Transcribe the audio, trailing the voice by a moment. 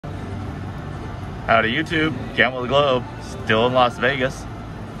Howdy YouTube, GambletheGlobe, still in Las Vegas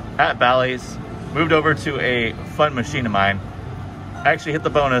at Bally's. Moved over to a fun machine of mine. Actually hit the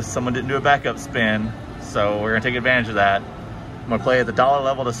bonus, someone didn't do a backup spin, so we're gonna take advantage of that. I'm gonna play at the dollar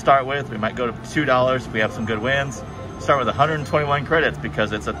level to start with. We might go to $2 if we have some good wins. Start with 121 credits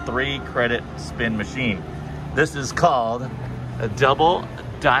because it's a 3 credit spin machine. This is called a Double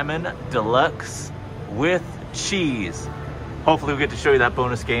Diamond Deluxe with cheese. Hopefully we get to show you that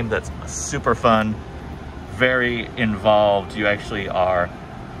bonus game that's super fun, very involved. You actually are,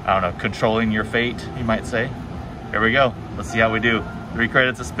 I don't know, controlling your fate, you might say. Here we go. Let's see how we do. 3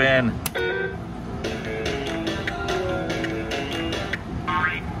 credits a spin.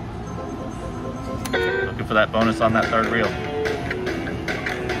 Looking for that bonus on that third reel.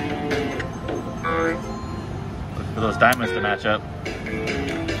 Looking for those diamonds to match up.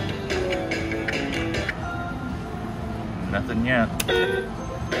 Nothing yet.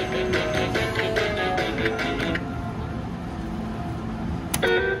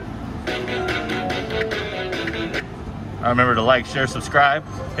 Remember to like, share, subscribe.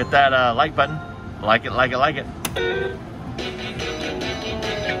 Hit that like button. Like it, like it, like it.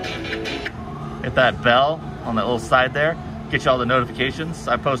 Hit that bell on that little side there. Get you all the notifications.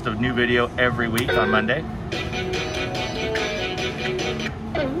 I post a new video every week on Monday.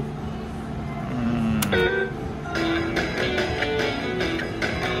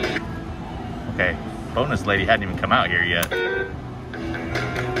 Okay, bonus lady hadn't even come out here yet.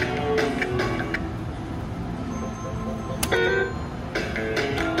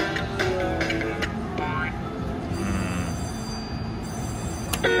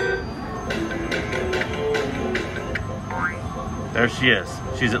 There she is.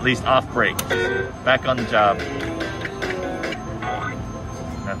 She's at least off break. She's back on the job.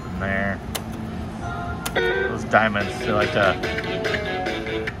 Nothing there. Those diamonds, they like to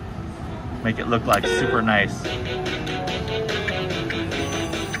make it look like super nice.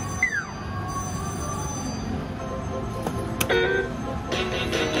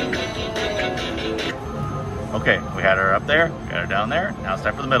 Okay, we had her up there, got her down there. Now it's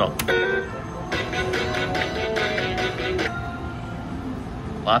time for the middle.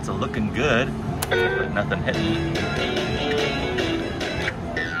 Lots of looking good, but nothing hitting.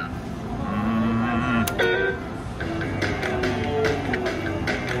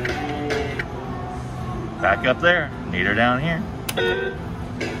 Back up there, need her down here.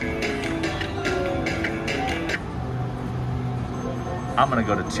 I'm gonna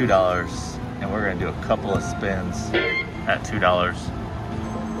go to $2 and we're gonna do a couple of spins at $2.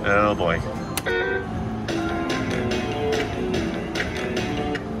 Oh boy.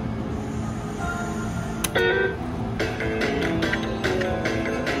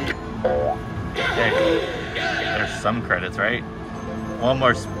 Some credits, right? One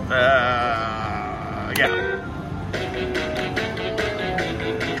more, yeah.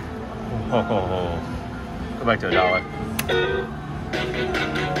 Oh. Go back to $1.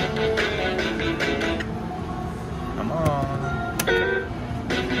 Come on.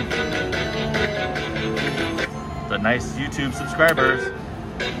 The nice YouTube subscribers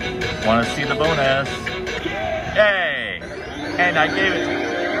want to see the bonus. Yay! And I gave it to you.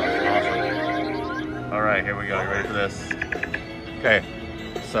 All right, here we go. You ready for this? Okay,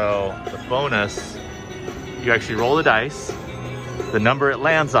 so the bonus, you actually roll the dice. The number it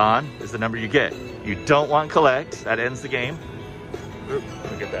lands on is the number you get. You don't want collect, that ends the game. Oop,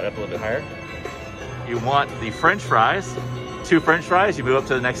 let me get that up a little bit higher. You want the French fries. 2 French fries, you move up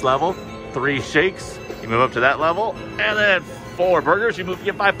to the next level. 3 shakes, you move up to that level. And then 4 burgers, you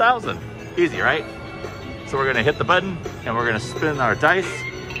get 5,000. Easy, right? So we're gonna hit the button and we're gonna spin our dice.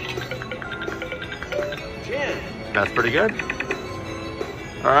 That's pretty good.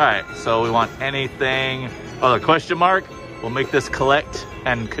 All right, so we want anything. Oh, the question mark will make this collect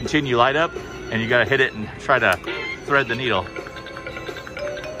and continue light up, and you gotta hit it and try to thread the needle.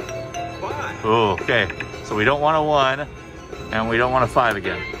 Oh, okay. So we don't want a 1, and we don't want a 5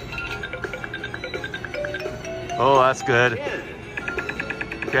 again. Oh, that's good.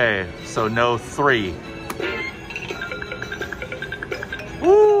 Okay, so no 3.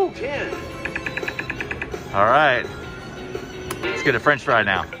 Woo! All right, let's get a French fry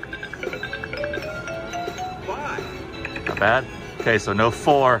now. 5. Not bad. Okay, so no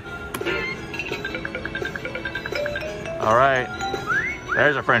 4. All right,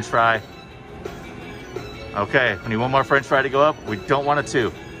 there's a French fry. Okay, we need 1 more French fry to go up. We don't want a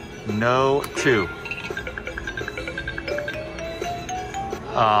 2. No 2.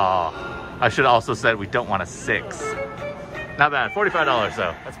 Oh, I should have also said we don't want a 6. Not bad, $45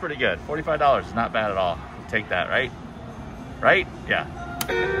 though. That's pretty good. $45 is not bad at all. Take that, right? Right? Yeah.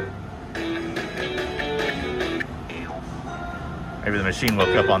 Maybe the machine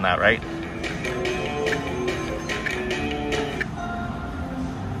woke up on that, right?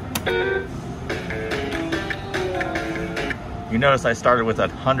 You notice I started with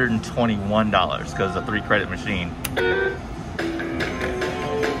 $121 because it's a 3-credit machine.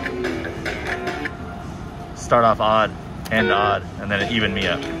 Start off odd, end odd, and then it evened me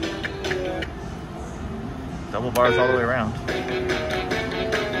up. Double bars all the way around.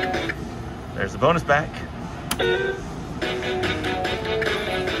 There's the bonus back.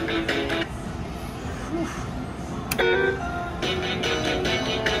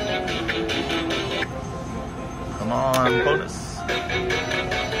 Come on, bonus.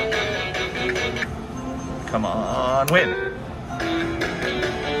 Come on, win.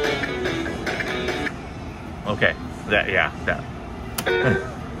 Okay, that.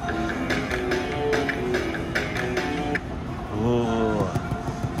 Ooh,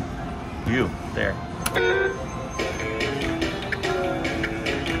 you there.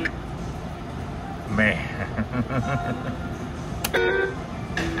 Man.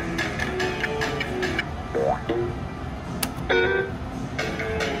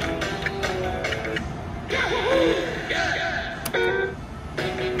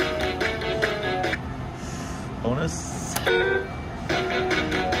 Bonus.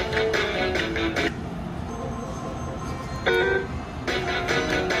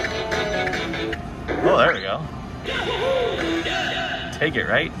 Oh, there we go. Take it,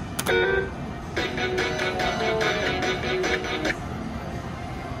 right?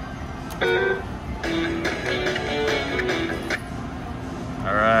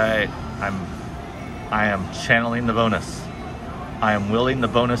 All right, I am channeling the bonus. I am willing the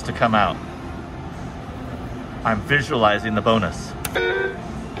bonus to come out. I'm visualizing the bonus.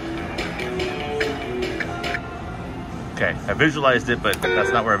 Okay, I visualized it, but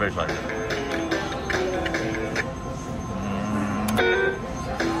that's not where I visualized it.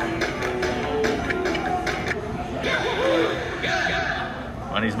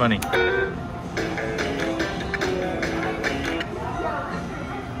 Money's money.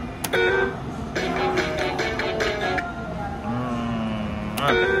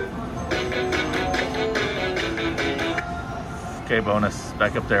 Okay, bonus.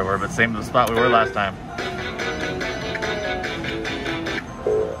 Back up there. We're at the same spot we were last time.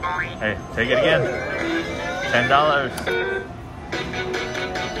 Hey, take it again. $10.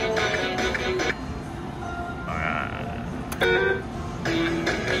 Alright.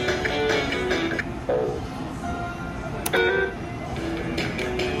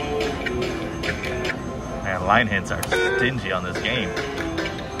 Man, line hits are stingy on this game.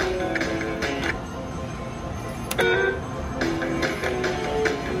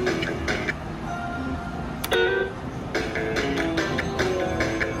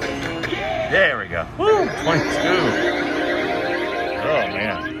 There we go. Woo! 22. Oh,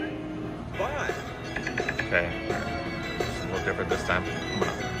 man. Okay. It's a little different this time. I'm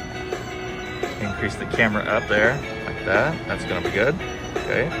going to increase the camera up there, like that. That's going to be good.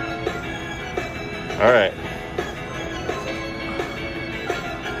 Okay. All right.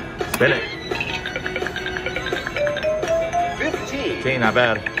 Spin it. 15, not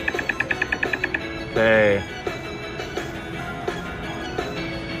bad. Okay.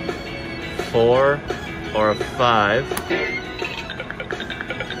 4 or a 5. 5.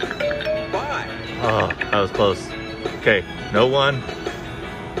 Oh, that was close. Okay, no 1,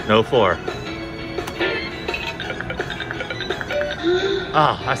 no 4.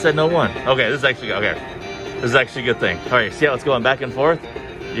 Ah, I said no 1. Okay, this is actually okay. This is actually a good thing. All right, see how it's going back and forth?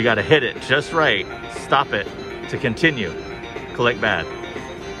 You got to hit it just right. Stop it to continue. Collect bad.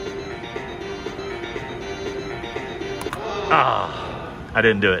 Ah. I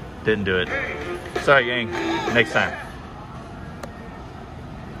didn't do it. Didn't do it. Sorry, gang. Next time.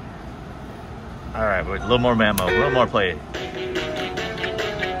 All right, but a little more mammo, a little more play.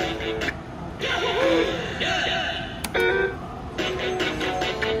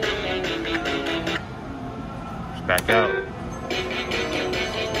 Just back out.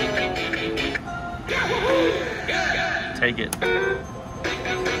 Take it.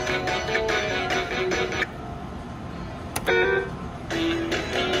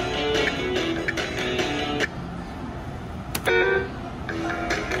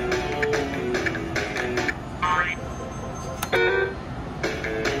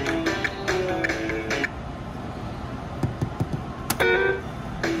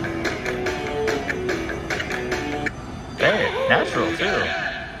 Natural too.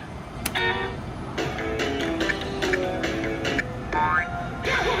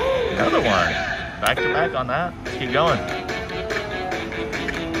 Another one. Back to back on that. Let's keep going.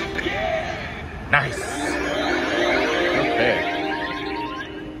 Nice. Okay.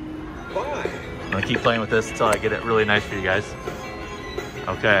 keep playing with this until I get it really nice for you guys.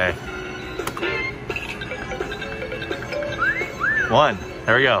 Okay. 1.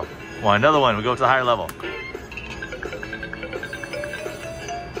 There we go. 1. Another one. We go to the higher level.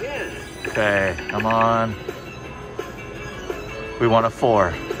 Okay. Come on. We want a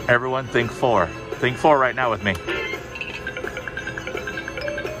 4. Everyone think 4. Think 4 right now with me.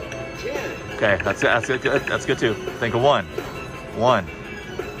 Okay, that's good. That's good too. Think of 1. 1.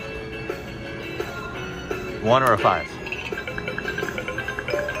 1 or a 5.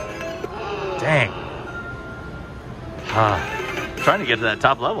 Dang. Trying to get to that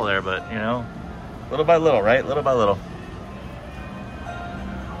top level there, but you know, little by little, right? Little by little.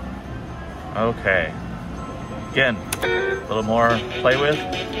 Okay. Again, a little more to play with.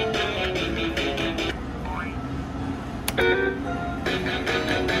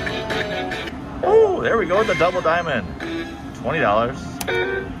 Oh, there we go with the double diamond. $20.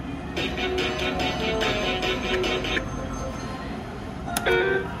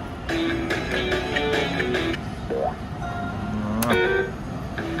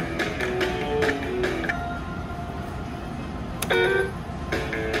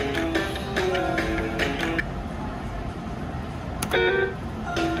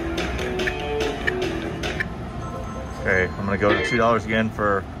 Okay, I'm gonna go to $2 again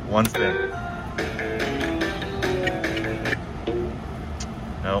for 1 spin.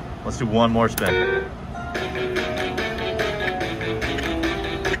 Nope, let's do 1 more spin.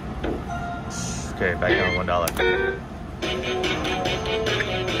 Okay, back down to $1.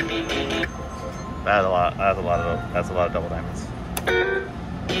 That's a lot. That's a lot of double diamonds.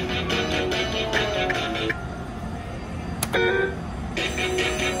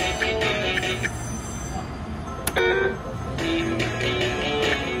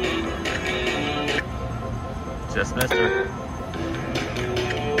 Just missed her.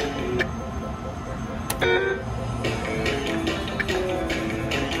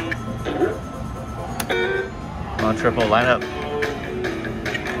 Come on, triple, line up.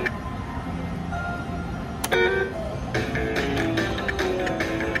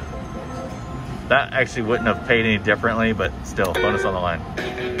 That actually wouldn't have paid any differently, but still, bonus on the line.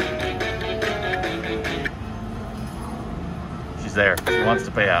 She's there. She wants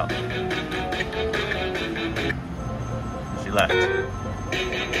to pay out. She left.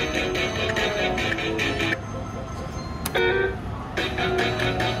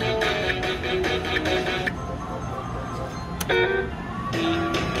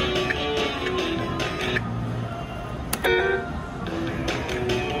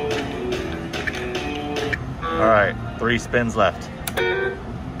 All right, 3 spins left.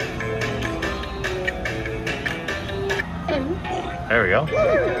 There we go.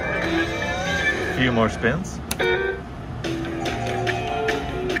 A few more spins.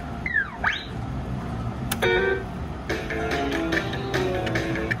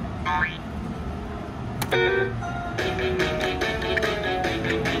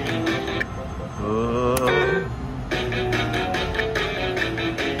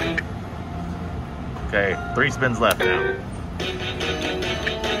 Okay, 3 spins left now.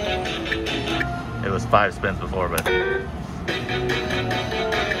 It was 5 spins before, but...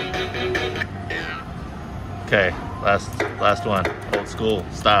 Okay, last one, old school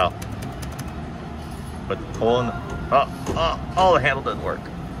style. But pulling, oh, the handle doesn't work.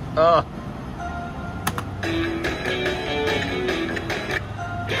 Oh.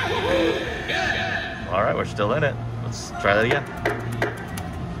 All right, we're still in it. Let's try that again.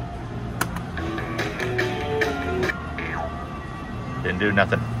 Didn't do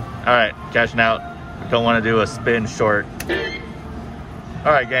nothing. All right, cashing out. Don't want to do a spin short.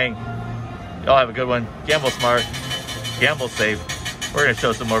 All right, gang. Y'all have a good one. Gamble smart. Gamble safe. We're going to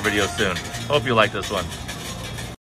show some more videos soon. Hope you like this one.